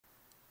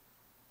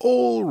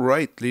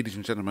Alright, ladies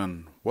and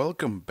gentlemen,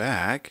 welcome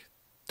back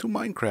to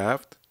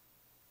Minecraft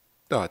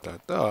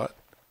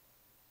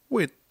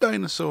with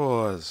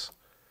dinosaurs.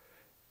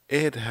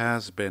 It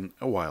has been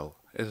a while,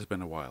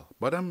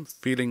 but I'm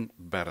feeling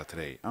better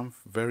today.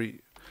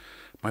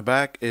 My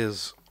back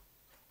is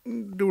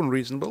doing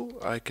reasonable.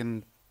 I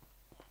can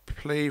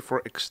play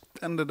for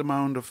extended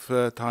amount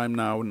of time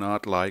now,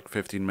 not like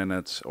 15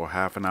 minutes or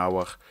half an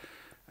hour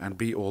and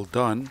be all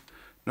done.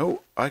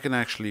 No, I can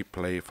actually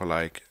play for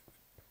like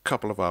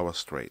couple of hours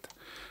straight.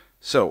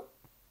 So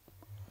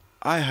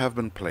I have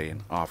been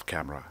playing off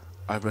camera.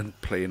 I've been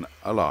playing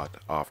a lot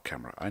off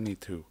camera. I need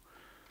to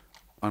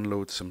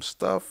unload some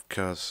stuff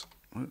because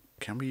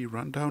can we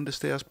run down the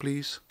stairs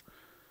please?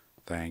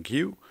 Thank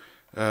you.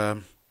 Yeah,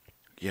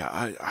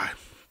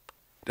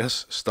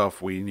 there's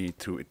stuff we need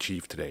to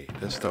achieve today.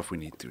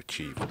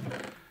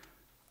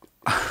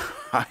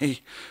 I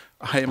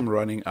am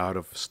running out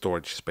of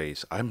storage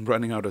space. I'm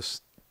running out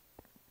of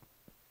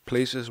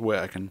places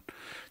where I can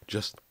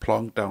just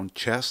plonk down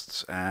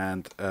chests,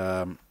 and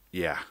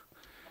yeah,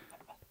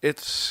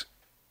 it's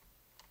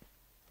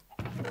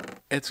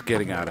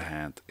getting out of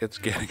hand. It's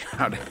really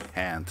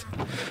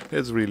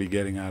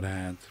getting out of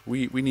hand.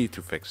 We need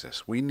to fix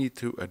this. We need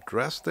to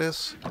address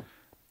this,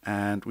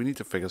 and we need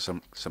to figure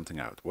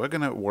something out. We're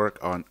gonna work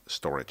on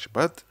storage,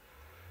 but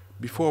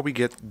before we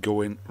get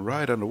going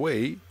right on the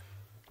way,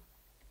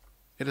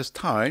 it is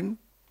time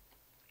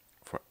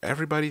for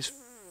everybody's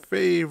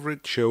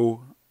favorite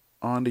show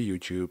on the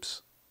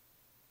YouTubes,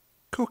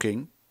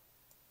 Cooking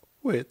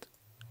with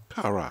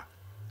Cara.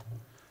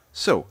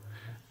 So,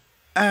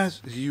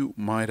 as you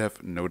might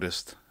have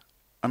noticed,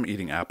 I'm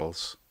eating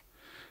apples,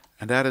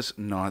 and that is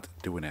not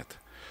doing it.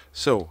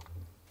 So,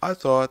 I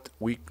thought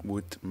we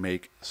would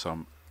make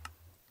some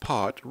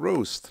pot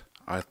roast.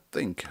 I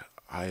think.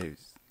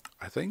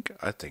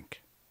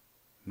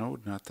 No,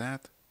 not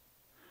that.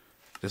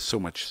 There's so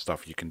much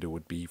stuff you can do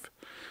with beef.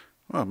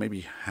 Well,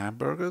 maybe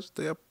hamburgers.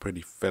 They are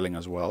pretty filling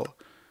as well.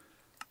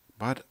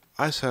 But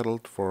I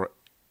settled for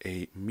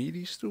a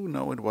meaty stew.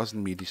 No, it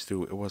wasn't meaty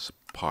stew. It was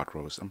pot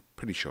roast. I'm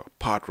pretty sure.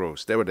 Pot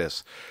roast. There it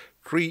is.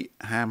 3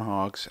 ham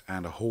hocks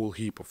and a whole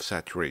heap of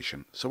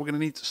saturation. So we're going to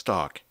need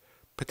stock,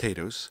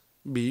 potatoes,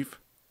 beef,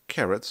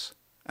 carrots,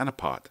 and a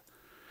pot.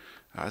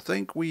 I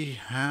think we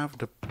have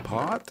the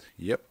pot.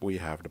 Yep, we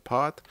have the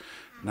pot.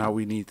 Now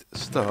we need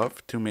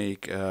stuff to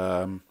make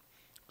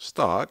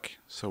stock.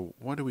 So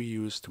what do we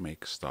use to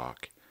make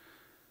stock?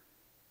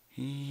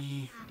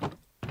 We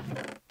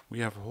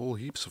have whole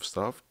heaps of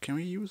stuff. Can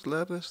we use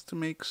lettuce to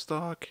make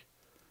stock?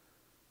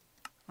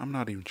 I'm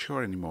not even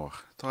sure anymore.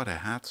 I thought I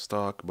had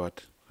stock,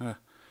 but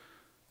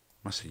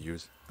must have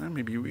used.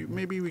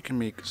 Maybe we can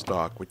make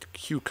stock with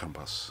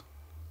cucumbers.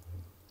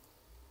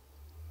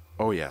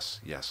 Oh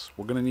yes.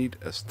 We're gonna need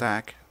a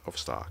stack of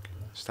stock.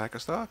 Stack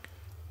of stock?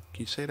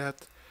 Can you say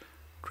that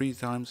 3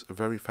 times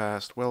very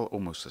fast? Well,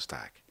 almost a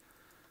stack.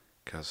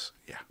 Cause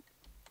yeah,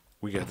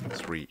 we get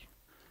 3.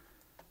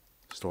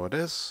 Store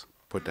this.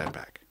 Put that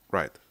back.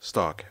 Right,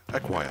 stock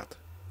acquired.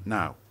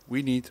 Now,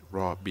 we need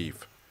raw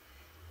beef.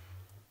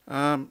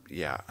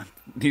 Yeah,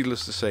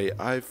 needless to say,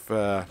 I've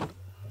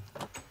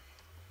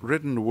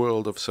ridden the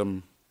world of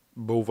some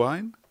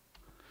bovine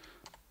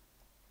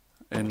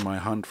in my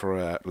hunt for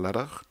a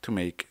leather to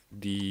make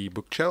the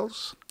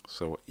bookshelves.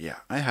 So yeah,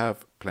 I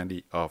have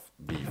plenty of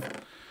beef.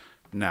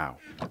 Now,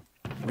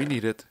 we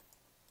needed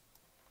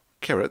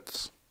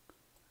carrots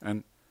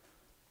and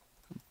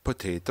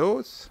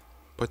potatoes.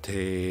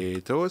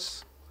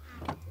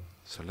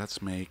 So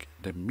let's make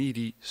the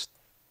meaty,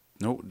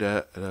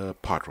 the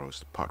pot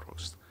roast.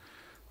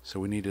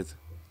 So we needed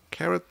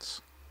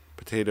carrots,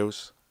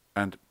 potatoes,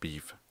 and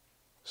beef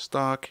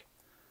stock,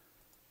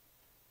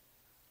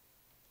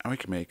 and we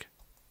can make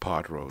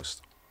pot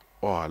roast.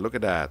 Oh, look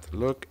at that!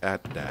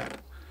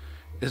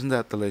 Isn't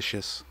that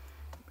delicious?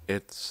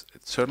 It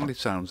certainly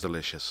sounds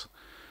delicious.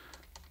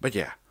 But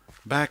yeah,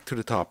 back to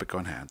the topic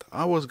on hand.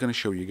 I was gonna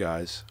show you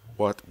guys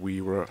what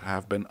we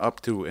have been up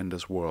to in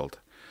this world.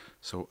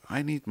 So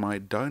I need my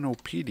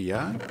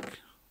Dinopedia,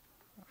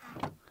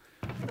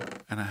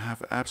 and I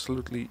have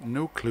absolutely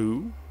no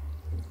clue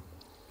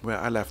where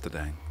I left the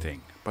dang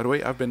thing. By the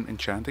way, I've been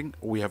enchanting.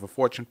 We have a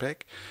fortune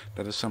pack.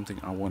 That is something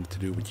I wanted to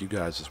do with you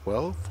guys as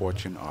well.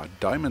 Fortune are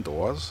diamond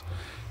ores.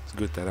 It's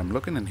good that I'm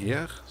looking in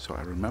here, so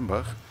I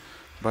remember.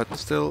 But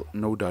still,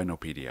 no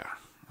Dinopedia.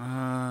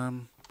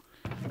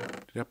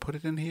 Did I put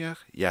it in here?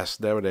 Yes,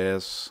 there it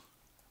is.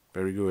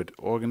 Very good.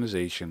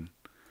 Organization.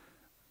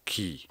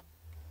 Key.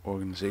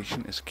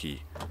 Organization is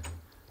key.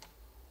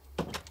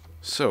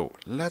 So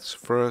let's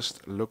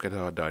first look at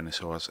our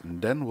dinosaurs,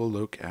 and then we'll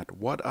look at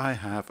what I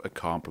have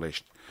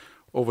accomplished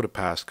over the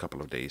past couple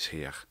of days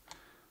here.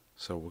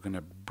 So we're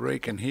gonna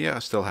break in here. I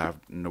still have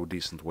no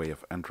decent way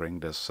of entering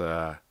this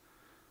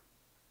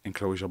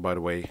enclosure, by the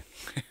way.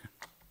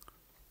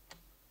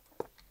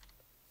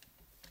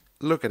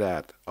 Look at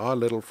that. Our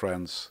little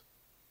friends.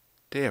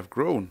 They have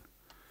grown.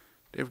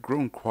 They've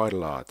grown quite a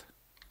lot.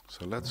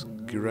 So let's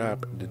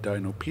grab the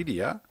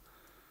Dinopedia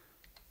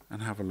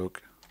and have a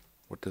look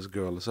what this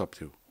girl is up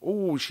to.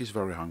 Oh, she's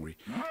very hungry.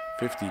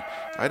 50.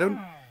 I don't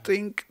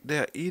think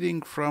they're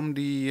eating from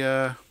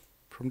the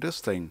from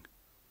this thing.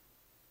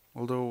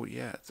 Although,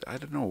 yeah, I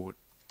don't know.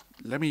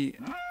 Let me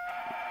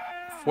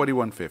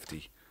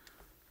 4150.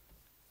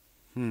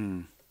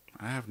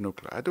 I have no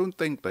clue. I don't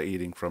think they're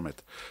eating from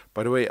it.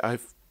 By the way,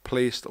 I've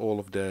placed all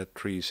of the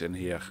trees in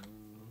here.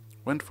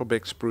 Went for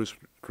big spruce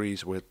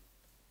trees with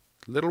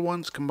little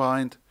ones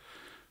combined.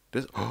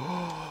 This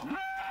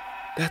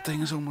that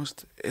thing is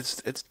almost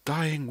it's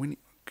dying. When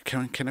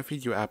can I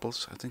feed you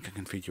apples? I think I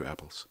can feed you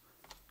apples.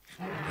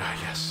 Ah,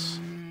 yes.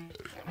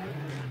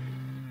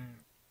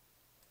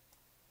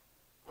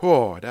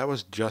 Oh, that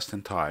was just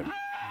in time.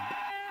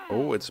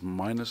 Oh, it's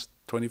minus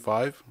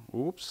 25.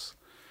 Oops.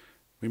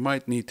 We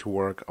might need to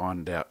work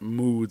on their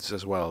moods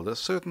as well. There's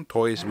certain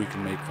toys we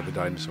can make for the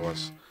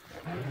dinosaurs,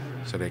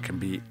 so they can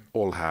be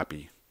all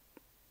happy.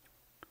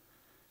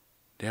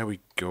 There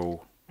we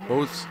go.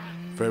 Both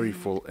very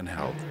full in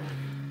health.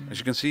 As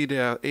you can see,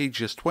 their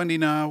age is 20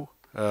 now.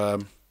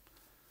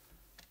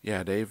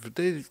 Yeah,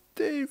 they've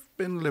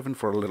been living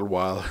for a little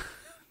while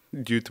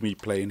due to me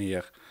playing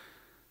here.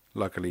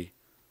 Luckily.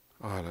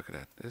 Oh, look at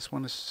that. This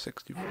one is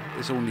 64.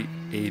 It's only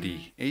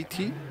 80.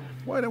 80?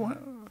 Why do I...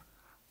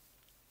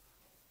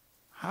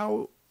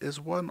 How is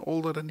one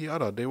older than the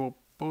other? They were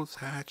both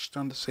hatched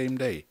on the same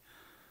day.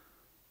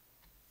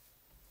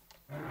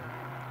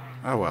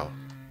 Oh well.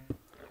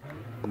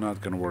 I'm not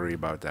gonna worry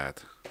about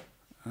that.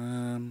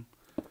 Plonk.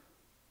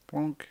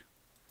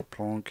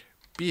 Plonk.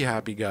 Be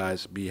happy,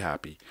 guys. Be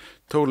happy.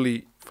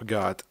 Totally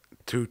forgot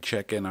to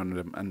check in on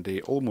them and they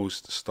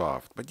almost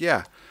starved. But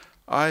yeah,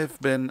 I've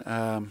been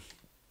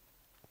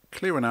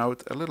clearing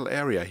out a little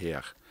area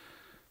here.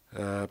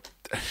 As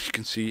you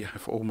can see,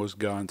 I've almost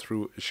gone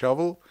through a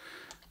shovel.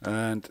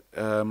 And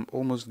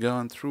almost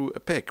gone through a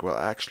pick. Well,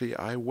 actually,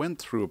 I went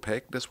through a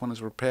pick. This one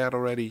is repaired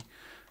already.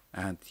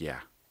 And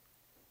yeah.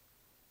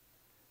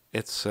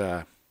 It's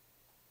going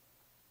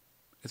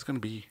to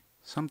be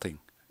something.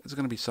 It's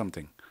going to be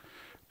something.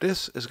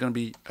 This is going to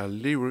be a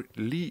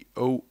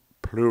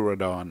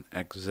Leopleurodon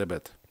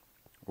exhibit.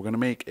 We're going to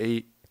make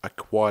a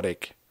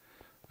aquatic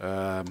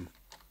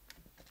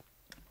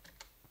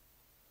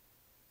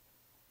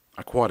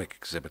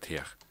exhibit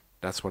here.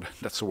 That's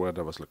the word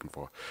I was looking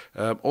for.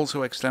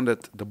 Also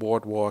extended the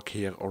boardwalk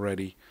here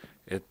already.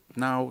 It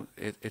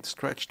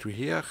stretched to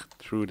here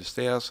through the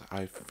stairs.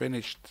 I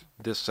finished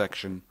this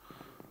section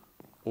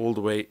all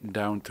the way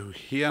down to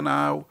here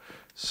now.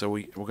 So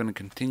we're going to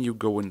continue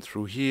going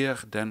through here,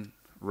 then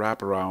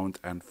wrap around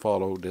and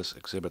follow this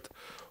exhibit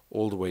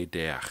all the way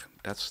there.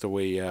 That's the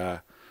way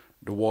the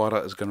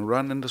water is going to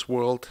run in this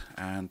world.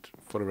 And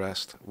for the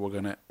rest, we're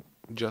going to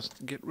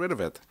just get rid of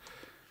it.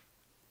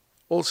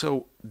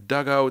 Also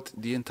dug out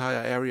the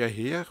entire area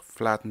here,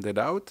 flattened it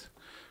out,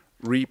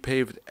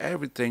 repaved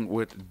everything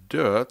with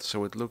dirt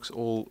so it looks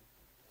all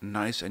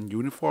nice and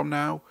uniform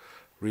now.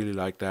 Really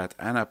like that.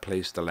 And I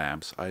placed the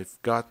lamps.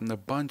 I've gotten a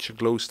bunch of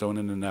glowstone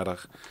in the nether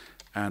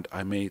and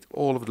I made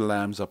all of the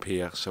lamps up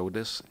here so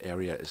this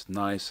area is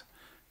nice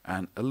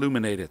and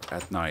illuminated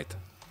at night.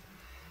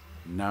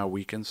 Now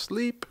we can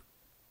sleep.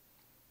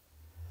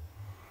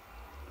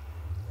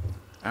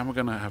 And we're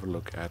gonna have a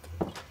look at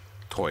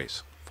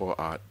toys for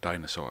our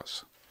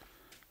dinosaurs.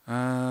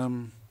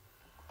 Add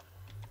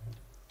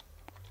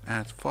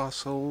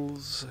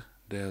fossils.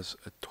 There's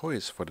a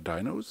toys for the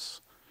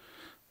dinos. I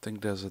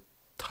think there's a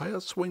tire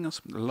swing or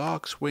something,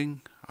 log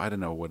swing. I don't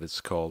know what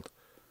it's called.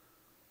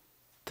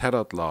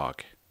 Tethered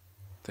log. I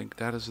think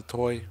that is a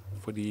toy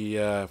for the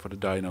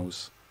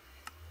dinos.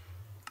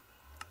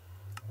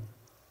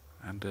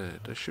 And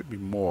there should be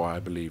more, I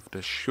believe.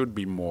 There should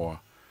be more.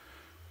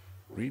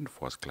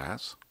 Reinforced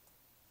glass.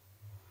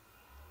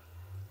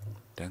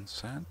 Dense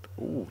sand.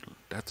 Oh,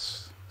 that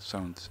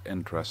sounds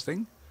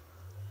interesting.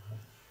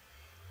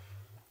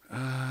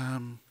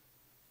 And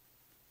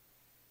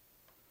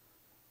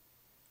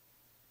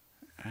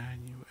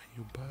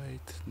you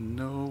bite?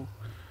 No.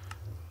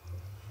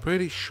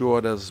 Pretty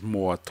sure there's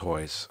more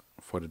toys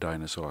for the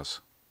dinosaurs.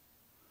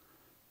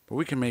 But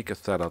we can make a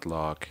tethered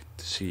log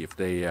to see if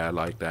they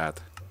like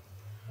that.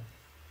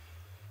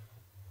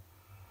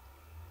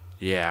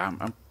 Yeah,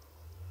 I'm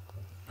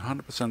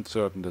 100%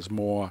 certain there's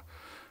more,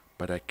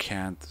 but I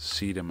can't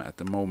see them at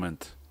the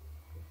moment.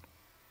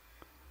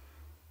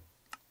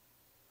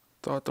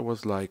 Thought there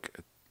was like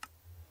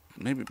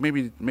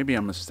maybe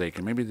I'm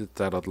mistaken. Maybe the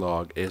tethered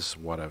log is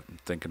what I'm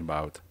thinking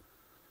about.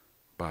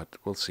 But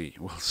we'll see.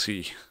 We'll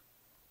see.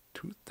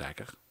 Tooth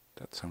dagger.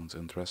 That sounds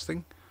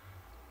interesting.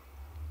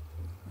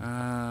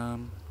 Yeah,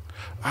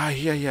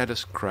 the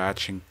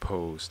scratching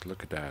post.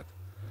 Look at that.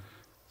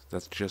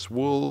 That's just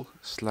wool,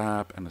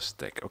 slab, and a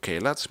stick. Okay,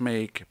 let's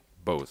make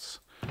both.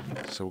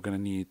 So we're gonna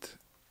need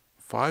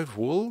 5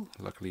 wool.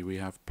 Luckily we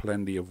have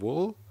plenty of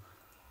wool.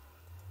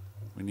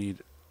 We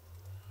need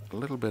a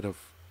little bit of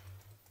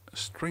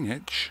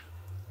stringage.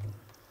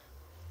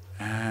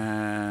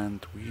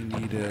 And we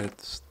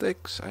needed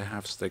sticks. I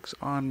have sticks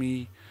on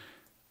me.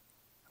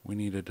 We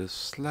needed a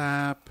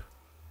slab.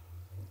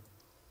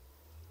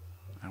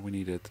 And we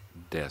needed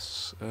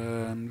this.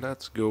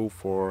 Let's go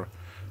for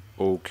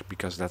oak,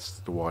 because that's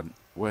the one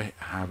we're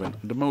having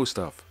the most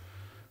of.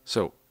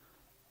 So,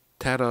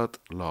 tethered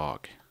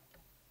log.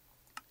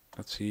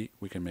 Let's see,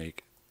 we can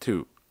make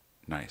 2.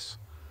 Nice.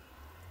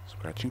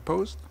 Scratching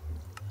post.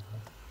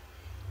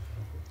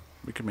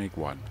 We can make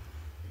 1.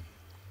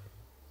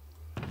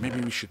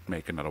 Maybe we should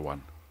make another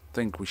one.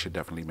 Think we should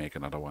definitely make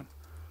another one.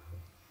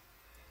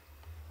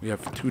 We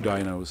have 2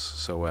 dinos,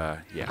 so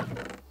yeah.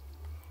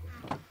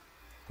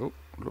 Oh,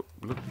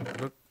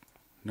 look.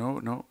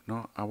 No,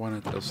 I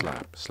wanted a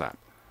slab.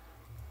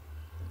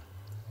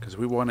 Because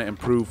we want to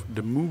improve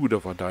the mood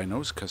of our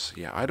dinos, because,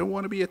 yeah, I don't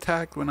want to be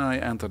attacked when I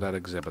enter that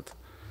exhibit.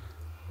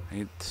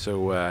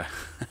 So,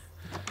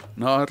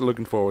 not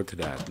looking forward to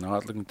that.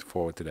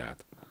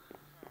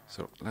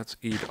 So, let's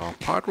eat our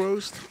pot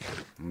roast.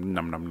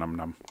 Nom nom nom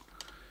nom.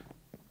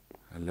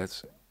 And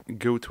let's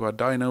go to our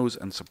dinos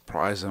and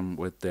surprise them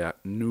with their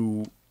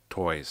new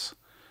toys.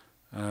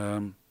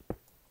 I'm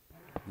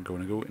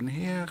gonna go in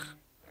here.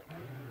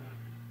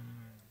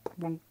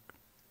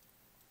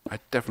 I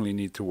definitely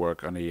need to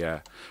work on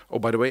a... oh,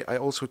 by the way, I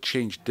also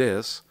changed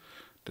this.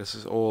 This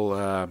is all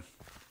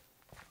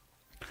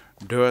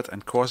dirt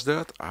and coarse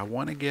dirt. I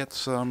want to get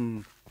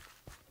some...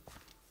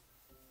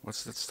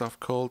 what's that stuff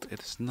called?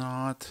 It is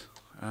not...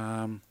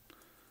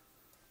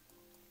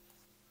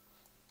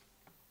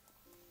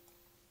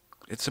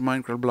 it's a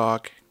Minecraft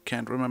block.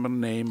 Can't remember the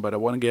name, but I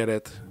want to get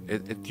it.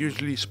 It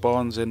usually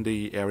spawns in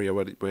the area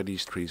where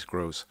these trees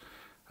grows.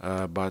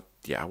 But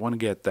yeah, I want to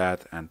get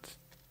that and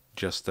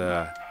just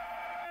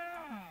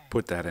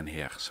put that in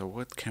here. So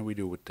what can we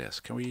do with this?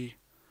 Can we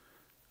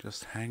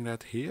just hang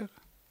that here?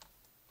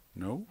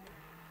 No.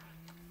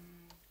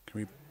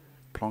 Can we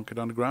plonk it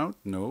on the ground?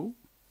 No.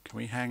 Can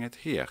we hang it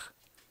here?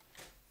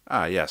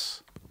 Ah,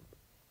 yes.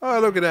 Oh,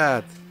 look at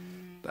that.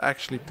 They're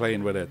actually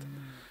playing with it.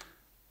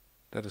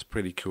 That is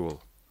pretty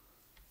cool.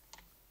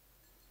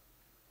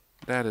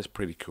 That is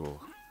pretty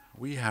cool.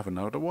 We have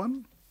another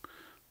one.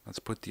 Let's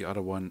put the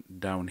other one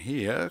down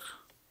here.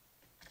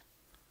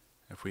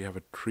 If we have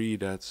a tree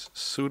that's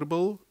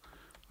suitable,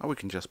 or we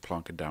can just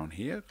plonk it down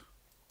here.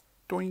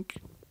 Doink.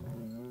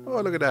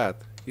 Oh, look at that.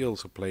 He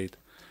also played.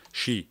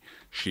 She.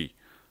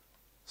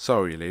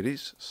 Sorry,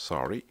 ladies.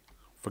 Sorry.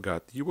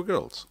 Forgot you were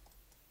girls.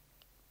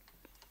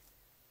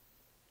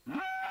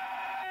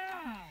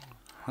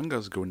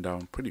 Hunger's going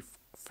down pretty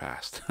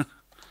fast.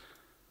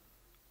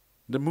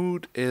 The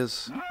mood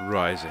is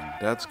rising.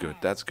 That's good.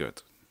 That's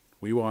good.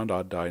 We want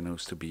our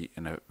dinos to be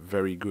in a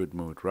very good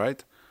mood,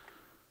 right?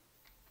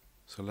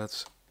 So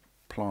let's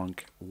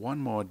plonk one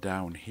more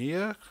down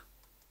here.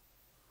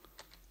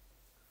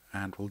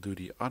 And we'll do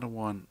the other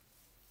one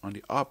on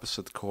the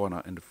opposite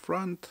corner in the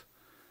front.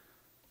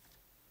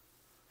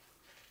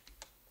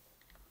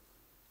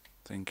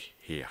 Think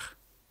here.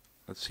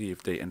 Let's see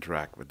if they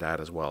interact with that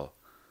as well.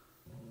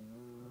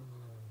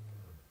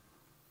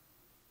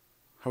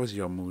 How is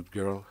your mood,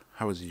 girl?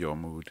 How is your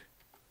mood?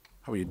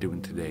 How are you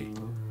doing today?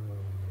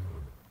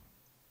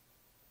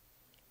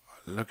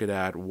 Look at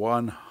that,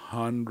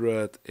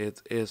 100.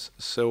 It is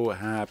so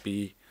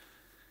happy.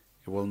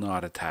 It will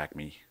not attack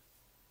me.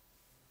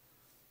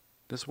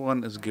 This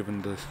one is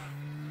giving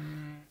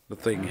the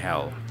thing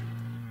hell.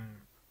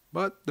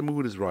 But the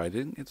mood is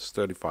rising. It's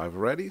 35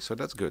 already, so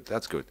that's good.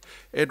 That's good.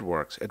 It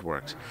works. It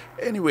works.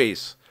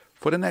 Anyways,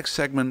 for the next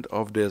segment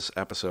of this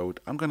episode,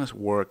 I'm going to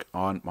work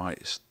on my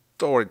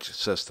storage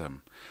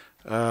system.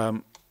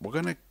 We're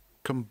going to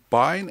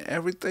combine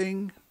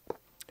everything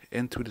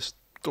into the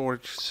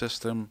storage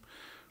system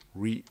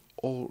we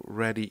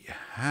already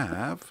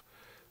have,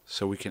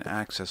 so we can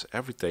access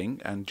everything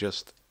and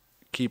just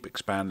keep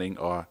expanding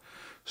our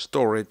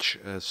storage,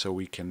 so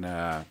we can,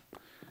 yeah,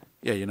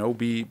 you know,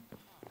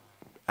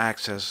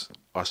 access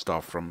our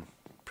stuff from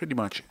pretty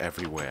much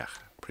everywhere.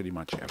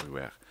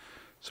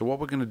 So what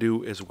we're going to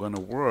do is we're going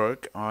to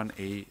work on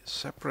a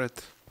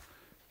separate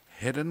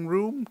hidden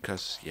room,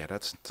 because yeah,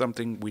 that's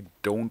something we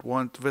don't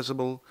want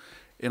visible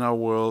in our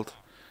world.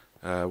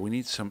 We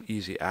need some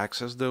easy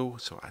access though,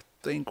 so I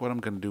think what I'm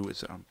going to do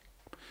is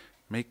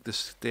make the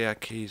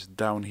staircase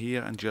down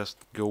here and just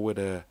go with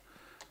a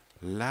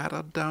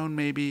ladder down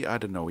maybe. I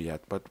don't know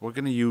yet, but we're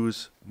going to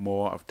use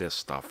more of this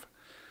stuff.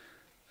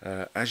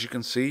 As you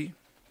can see,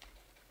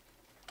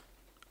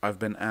 I've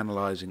been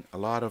analyzing a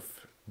lot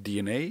of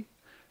DNA,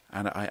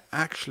 and I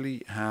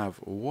actually have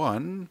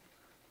one.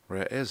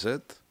 Where is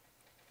it?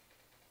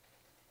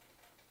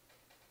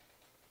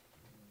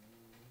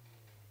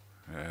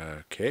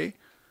 Okay.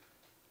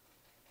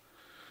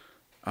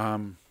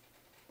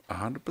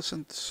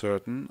 100%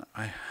 certain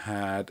I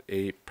had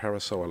a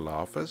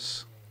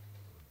Parasaurolophus.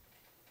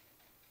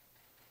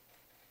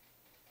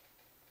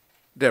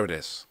 There it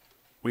is.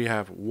 We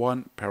have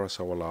one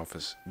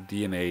Parasaurolophus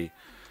DNA,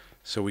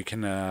 so we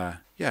can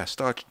yeah,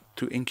 start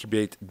to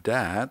incubate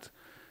that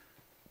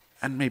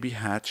and maybe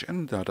hatch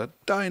another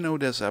dino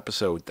this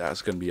episode.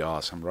 That's gonna be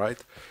awesome,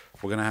 right?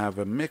 We're gonna have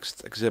a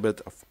mixed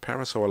exhibit of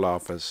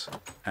Parasaurolophus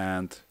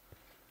and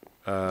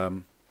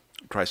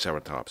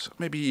Triceratops,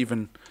 maybe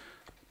even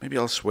Maybe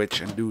I'll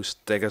switch and do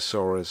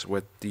Stegosaurus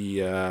with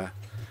the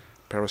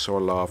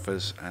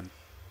Parasaurolophus and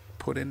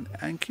put in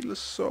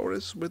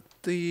Ankylosaurus with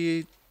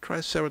the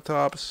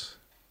Triceratops.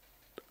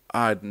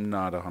 I'm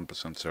not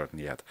 100% certain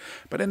yet.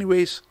 But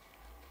anyways,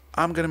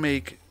 I'm gonna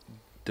make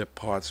the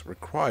parts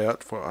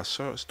required for our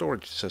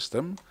storage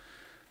system,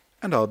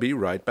 and I'll be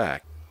right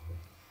back.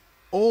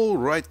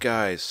 Alright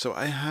guys, so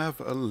I have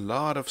a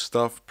lot of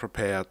stuff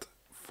prepared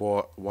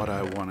for what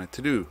I wanted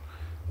to do.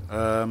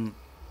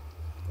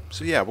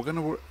 So yeah, we're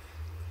gonna,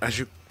 as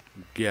you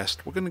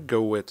guessed, we're gonna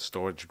go with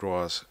storage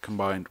drawers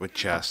combined with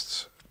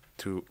chests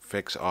to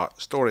fix our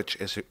storage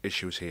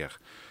issues here.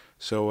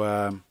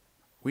 So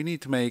we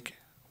need to make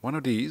one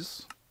of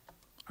these.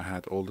 I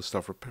had all the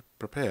stuff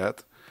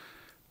prepared.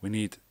 We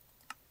need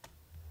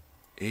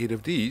 8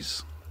 of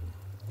these.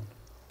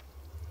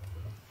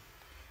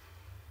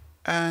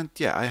 And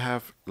yeah, I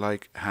have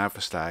like half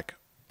a stack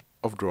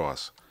of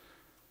drawers.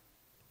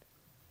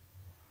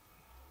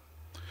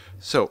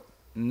 So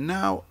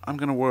now I'm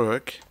gonna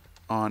work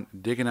on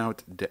digging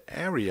out the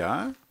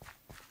area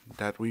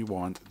that we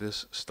want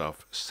this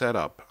stuff set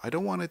up. I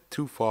don't want it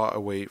too far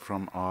away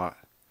from our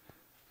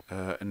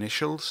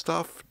initial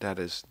stuff that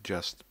is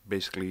just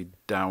basically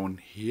down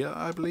here,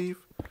 I believe.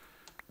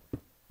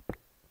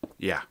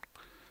 Yeah,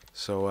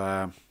 so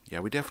yeah,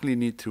 we definitely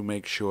need to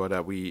make sure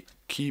that we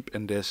keep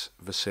in this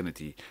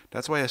vicinity.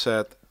 That's why I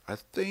said I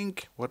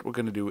think what we're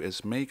gonna do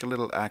is make a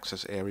little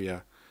access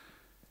area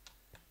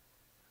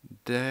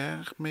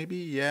there, maybe.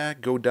 Yeah,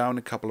 go down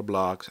a couple of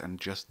blocks and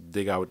just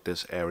dig out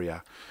this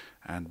area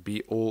and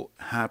be all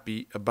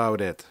happy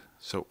about it.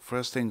 So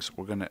first things,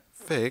 we're gonna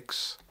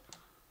fix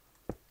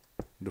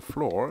the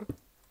floor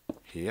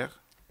here.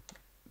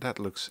 That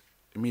looks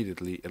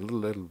immediately a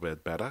little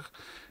bit better.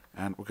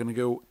 And we're gonna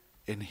go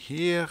in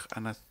here,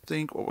 and I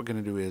think what we're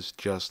gonna do is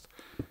just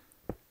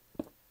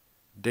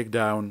dig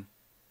down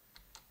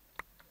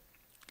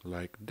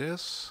like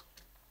this.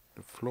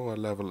 The floor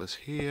level is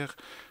here.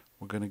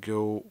 We're gonna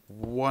go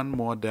one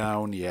more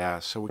down, yeah,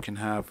 so we can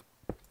have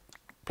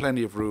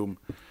plenty of room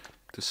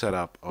to set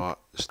up our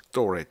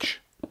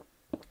storage.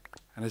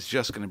 And it's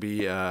just gonna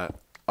be a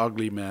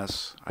ugly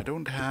mess. I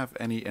don't have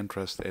any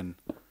interest in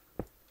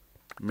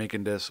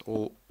making this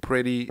all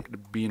pretty,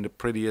 being the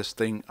prettiest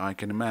thing I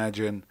can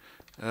imagine.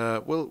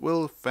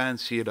 We'll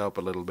fancy it up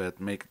a little bit,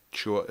 make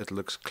sure it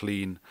looks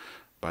clean,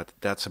 but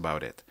that's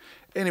about it.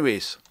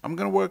 Anyways, I'm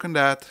gonna work on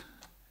that.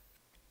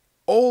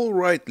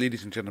 Alright,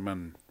 ladies and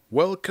gentlemen,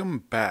 welcome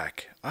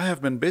back. I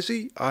have been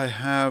busy. I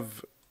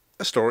have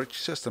a storage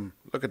system.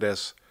 Look at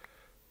this.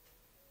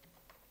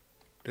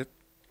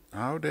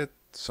 How did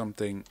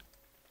something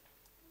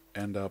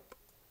end up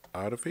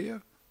out of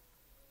here?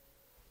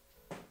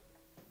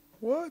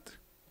 What?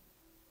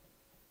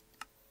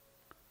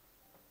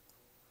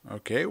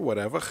 Okay,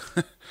 whatever.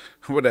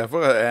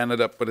 Whatever. I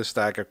ended up with a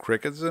stack of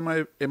crickets in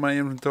my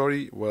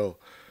inventory. Well,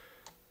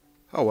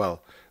 oh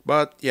well.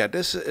 But yeah,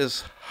 this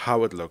is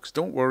how it looks.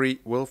 Don't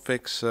worry. We'll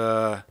fix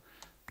up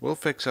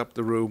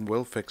the room.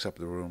 We'll fix up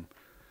the room.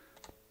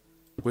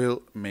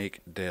 We'll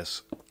make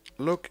this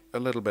look a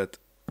little bit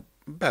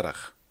better.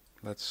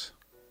 Let's.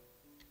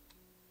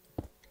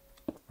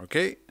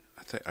 Okay.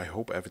 I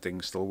hope everything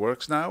still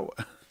works now.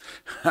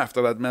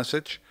 After that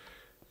message.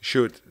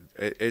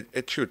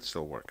 It should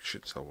still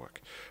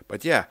work.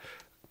 But yeah,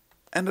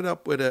 ended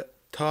up with a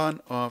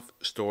ton of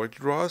storage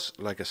drawers,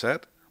 like I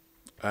said.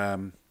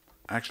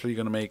 Actually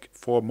gonna make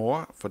 4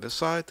 more for this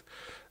side.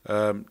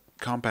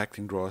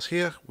 Compacting drawers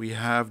here. We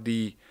have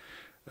the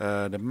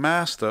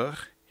master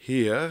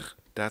here.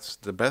 That's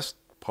the best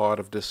part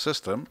of this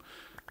system.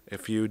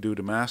 If you do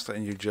the master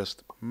and you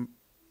just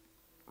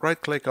right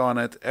click on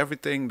it,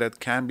 everything that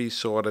can be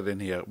sorted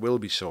in here will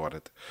be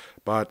sorted.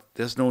 But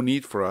there's no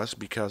need for us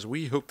because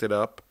we hooked it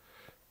up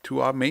to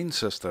our main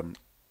system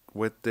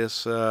with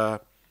this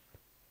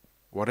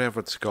whatever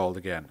it's called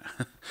again.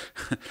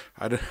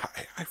 I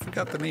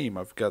forgot the name.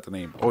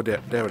 Oh,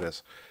 there it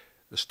is.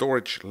 The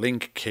storage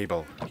link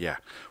cable. Yeah,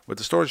 with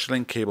the storage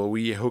link cable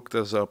we hooked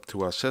this up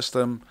to our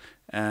system,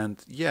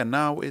 and yeah,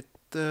 now it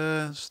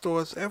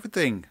stores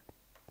everything.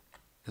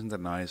 Isn't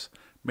that nice?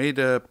 Made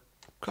a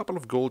couple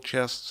of gold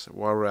chests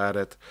while we're at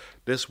it.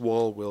 This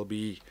wall will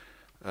be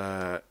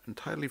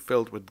entirely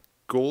filled with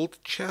gold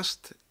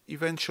chests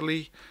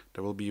eventually.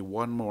 There will be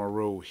one more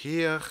row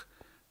here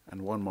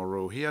and one more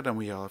row here. Then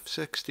we have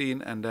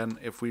 16, and then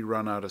if we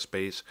run out of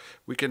space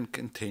we can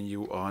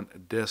continue on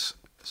this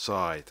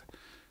side.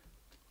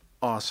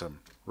 Awesome,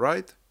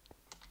 right?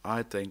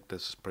 I think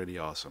this is pretty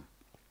awesome.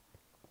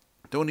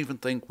 Don't even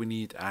think we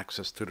need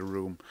access to the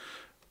room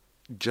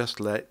just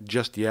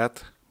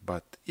yet,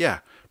 but yeah,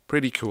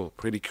 pretty cool.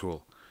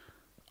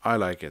 I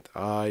like it.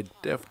 I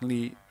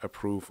definitely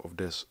approve of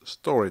this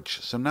storage.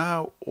 So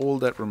now all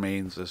that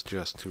remains is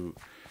just to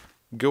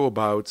go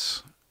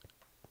to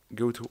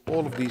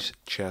all of these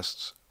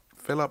chests,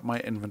 fill up my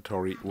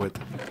inventory with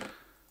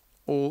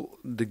all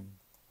the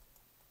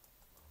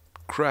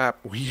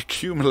crap we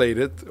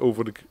accumulated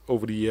over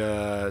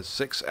the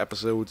 6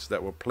 episodes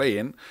that we're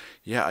playing.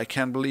 Yeah, I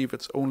can't believe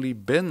it's only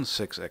been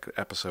 6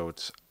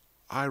 episodes.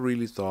 I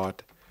really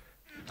thought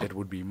it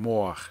would be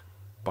more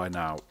by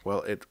now.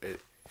 Well,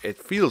 it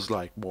feels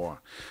like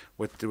more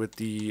with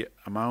the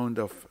amount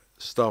of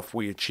stuff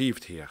we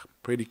achieved here.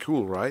 Pretty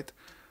cool, right?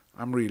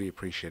 I'm really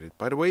appreciated.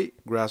 By the way,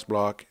 grass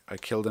block. I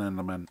killed an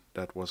enderman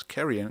that was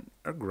carrying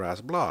a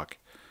grass block.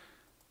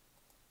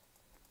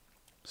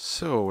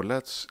 So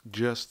let's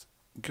just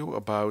go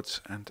about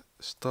and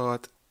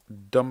start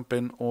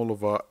dumping all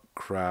of our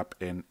crap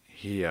in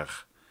here.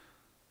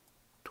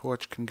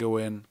 Torch can go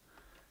in.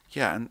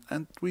 Yeah,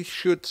 and we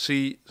should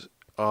see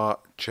our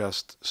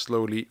chest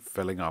slowly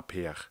filling up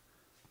here.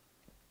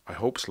 I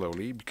hope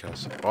slowly,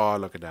 because, oh,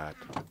 look at that.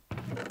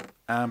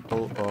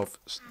 Ample of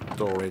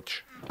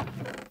storage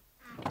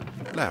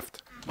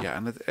left. Yeah,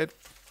 and it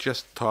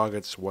just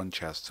targets one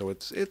chest, so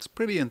it's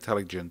pretty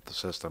intelligent, the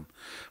system.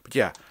 But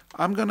yeah,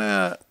 I'm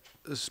gonna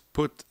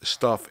put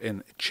stuff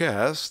in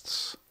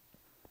chests,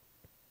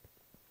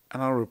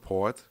 and I'll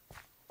report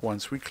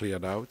once we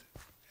cleared out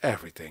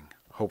everything,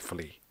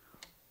 hopefully.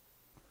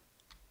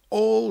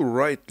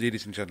 Alright,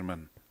 ladies and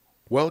gentlemen,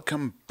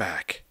 welcome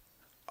back.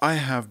 I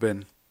have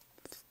been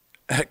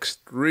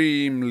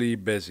extremely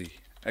busy.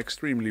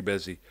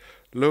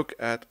 Look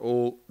at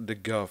all the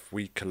guff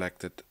we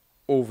collected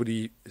over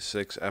the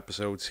 6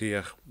 episodes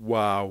here.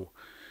 Wow.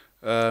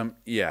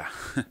 Yeah.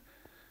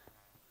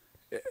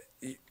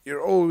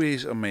 You're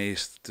always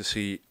amazed to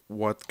see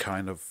what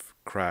kind of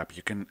crap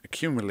you can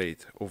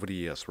accumulate over the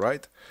years,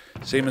 right?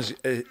 Same as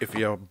if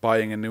you're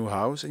buying a new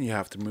house and you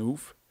have to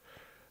move.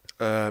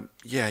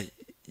 Yeah,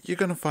 you're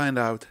gonna find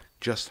out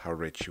just how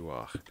rich you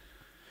are.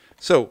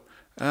 So,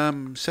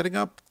 setting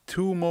up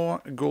 2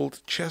 more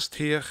gold chests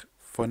here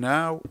for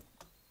now.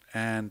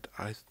 And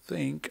I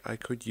think I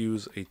could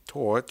use a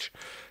torch.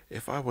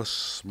 If I was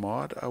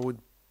smart, I would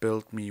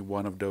build me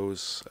one of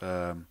those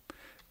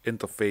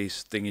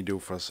interface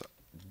thingy-doofers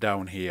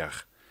down here.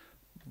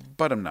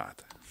 But I'm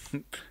not.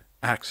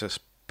 Access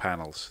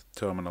panels,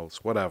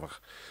 terminals, whatever.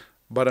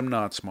 But I'm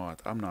not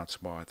smart.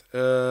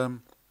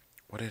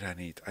 What did I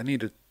need? I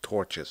needed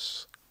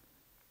torches.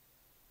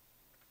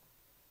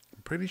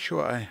 I'm pretty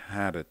sure I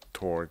had a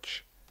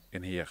torch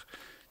in here.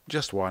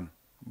 Just one.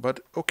 But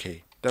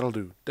okay. That'll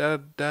do.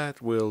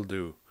 That will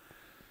do.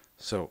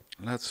 So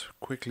let's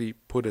quickly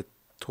put a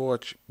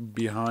torch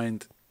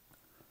behind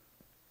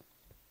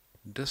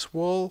this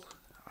wall.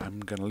 I'm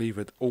gonna leave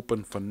it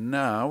open for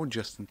now,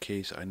 just in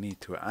case I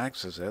need to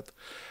access it.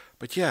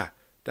 But yeah,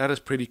 that is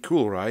pretty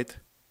cool, right?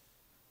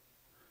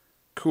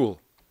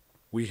 Cool.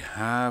 We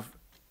have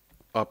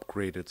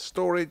upgraded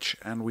storage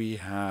and we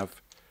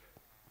have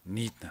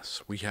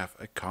neatness. We have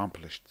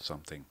accomplished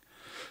something.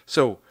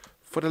 So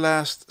for the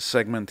last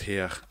segment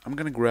here, I'm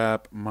gonna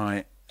grab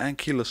my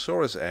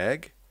Ankylosaurus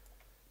egg.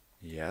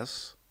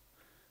 Yes.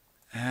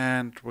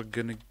 And we're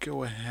gonna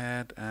go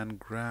ahead and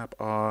grab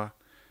our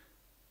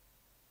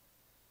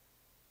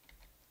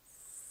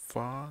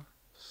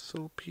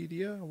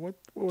Fossilpedia? What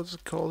was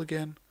it called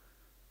again?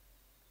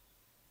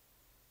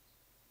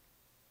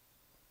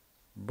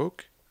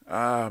 Book?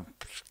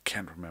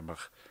 Can't remember.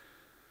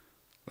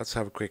 Let's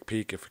have a quick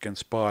peek if we can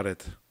spot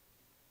it.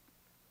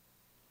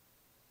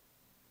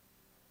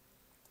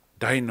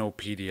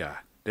 Dinopedia.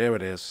 There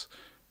it is.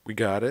 We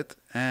got it.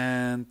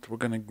 And we're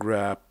gonna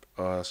grab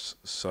us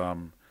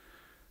some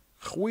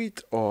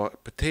wheat or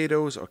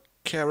potatoes or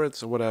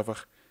carrots or whatever.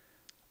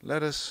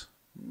 Lettuce.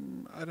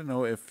 I don't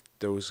know if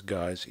those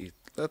guys eat.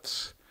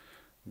 Let's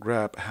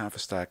grab half a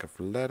stack of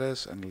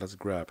lettuce and let's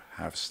grab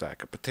half a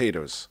stack of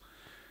potatoes.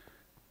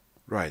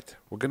 Right.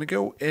 We're gonna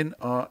go in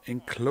our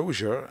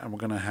enclosure and we're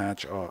gonna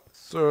hatch our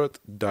 3rd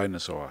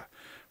dinosaur.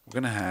 We're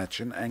gonna hatch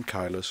an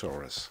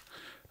Ankylosaurus.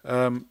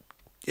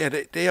 Yeah,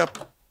 they are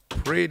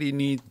pretty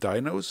neat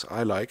dinos.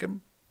 I like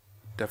them.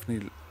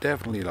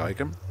 Definitely like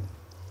them.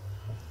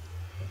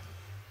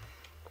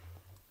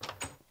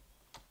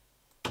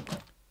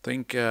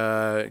 Think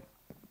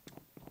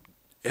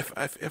if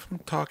I'm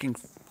talking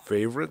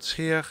favorites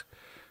here,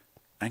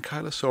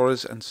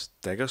 Ankylosaurus and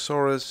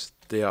Stegosaurus,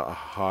 they are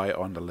high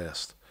on the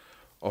list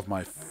of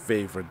my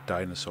favorite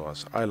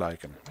dinosaurs. I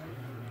like them.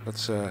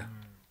 Let's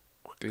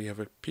quickly have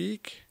a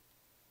peek.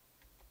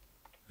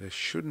 There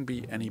shouldn't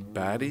be any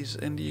baddies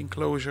in the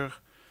enclosure,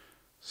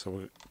 so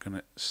we're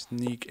gonna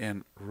sneak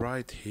in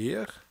right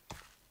here.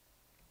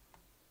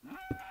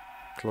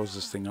 Close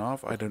this thing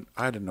off. I don't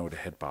know the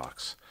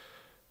hitbox.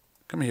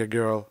 Come here,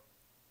 girl.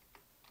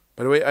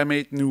 By the way, I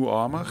made new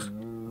armor,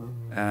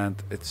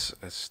 and it's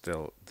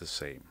still the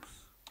same.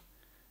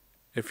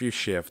 If you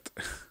shift,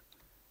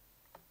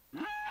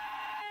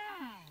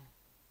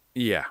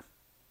 yeah.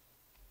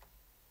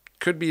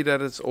 Could be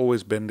that it's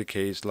always been the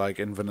case, like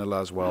in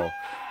vanilla as well.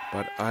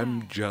 But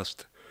I'm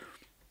just,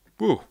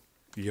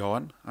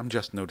 yawn. I'm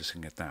just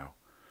noticing it now.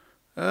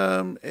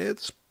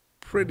 It's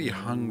pretty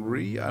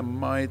hungry. I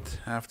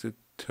might have to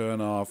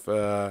turn off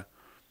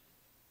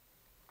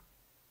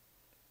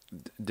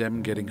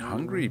them getting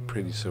hungry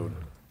pretty soon.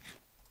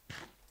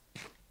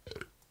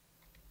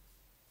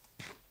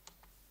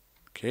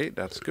 Okay,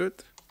 that's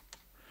good.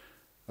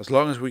 As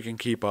long as we can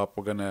keep up,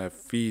 we're gonna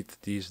feed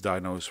these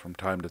dinos from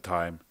time to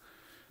time.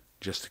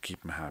 just to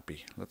keep him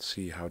happy. Let's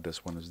see how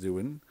this one is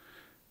doing.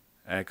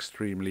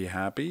 Extremely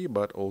happy,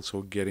 but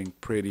also getting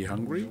pretty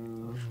hungry.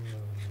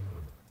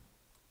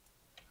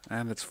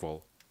 And it's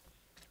full.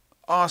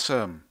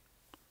 Awesome!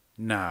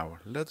 Now,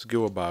 let's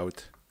go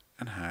about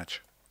and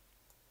hatch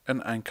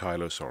an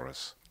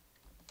Ankylosaurus.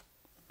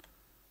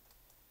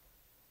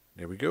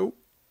 There we go.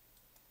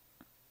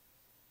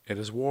 It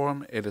is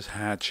warm, it is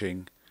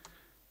hatching,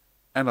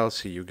 and I'll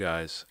see you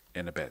guys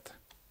in a bit.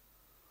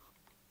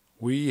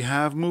 We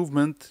have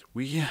movement,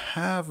 we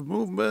have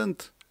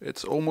movement.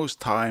 It's almost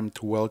time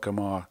to welcome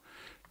our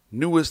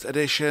newest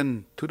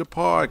addition to the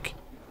park.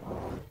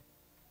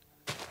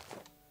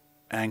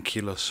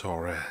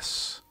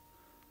 Ankylosaurus.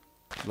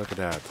 Look at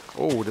that.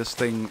 Oh, this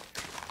thing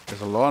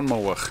is a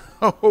lawnmower.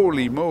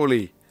 Holy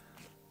moly.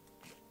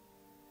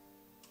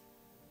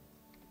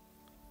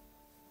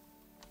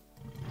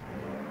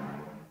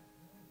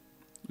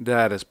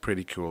 That is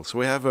pretty cool. So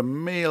we have a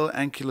male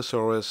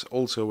Ankylosaurus,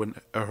 also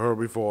a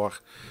herbivore.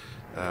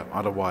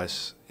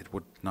 Otherwise, it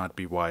would not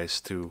be wise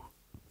to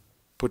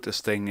put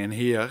this thing in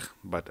here.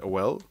 But oh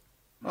well.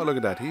 Oh, look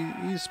at that.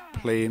 He's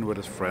playing with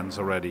his friends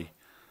already.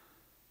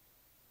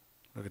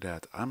 Look at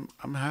that.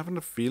 I'm having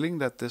a feeling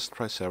that this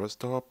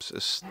Triceratops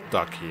is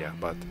stuck here,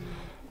 but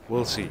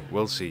we'll see.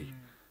 We'll see.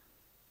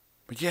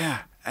 But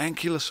yeah,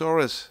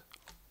 Ankylosaurus.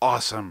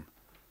 Awesome.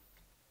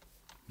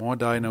 More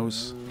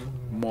dinos,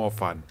 more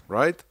fun,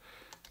 right?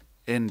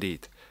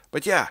 Indeed.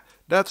 But yeah,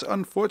 that's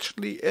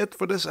unfortunately it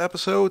for this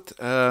episode.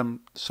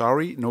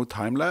 Sorry, no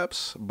time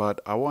lapse, but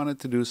I wanted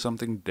to do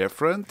something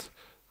different.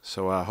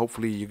 So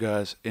hopefully you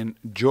guys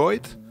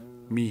enjoyed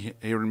me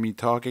hearing me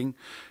talking.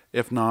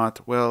 If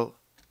not, well,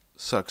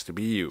 sucks to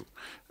be you.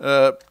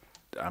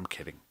 I'm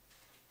kidding.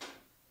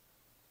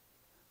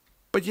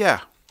 But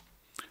yeah,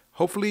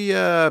 hopefully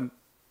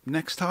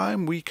next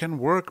time we can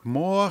work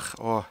more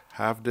or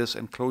have this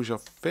enclosure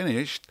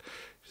finished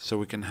so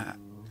we can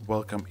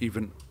welcome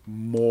even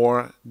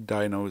more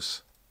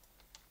dinos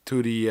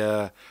to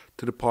the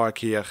park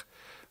here.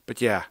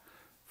 But yeah,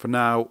 for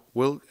now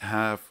we'll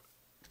have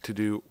to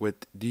do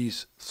with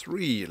these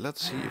three.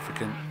 Let's see if we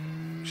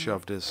can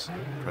shove this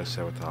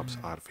Triceratops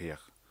out of here.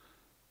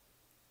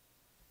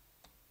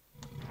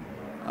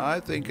 I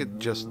think it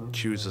just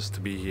chooses to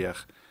be here.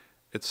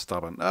 It's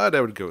stubborn. Ah,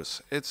 there it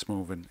goes. It's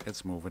moving.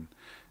 It's moving.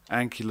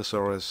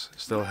 Ankylosaurus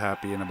still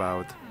happy and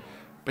about.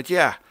 But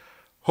yeah,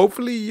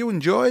 hopefully you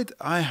enjoyed.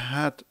 I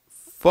had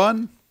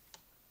fun.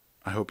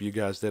 I hope you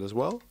guys did as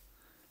well.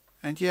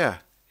 And yeah,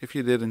 if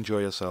you did enjoy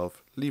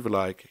yourself, leave a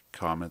like,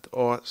 comment,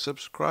 or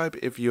subscribe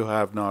if you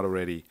have not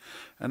already.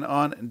 And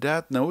on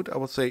that note, I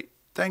will say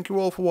thank you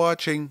all for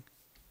watching.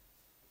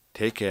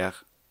 Take care.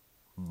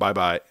 Bye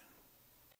bye.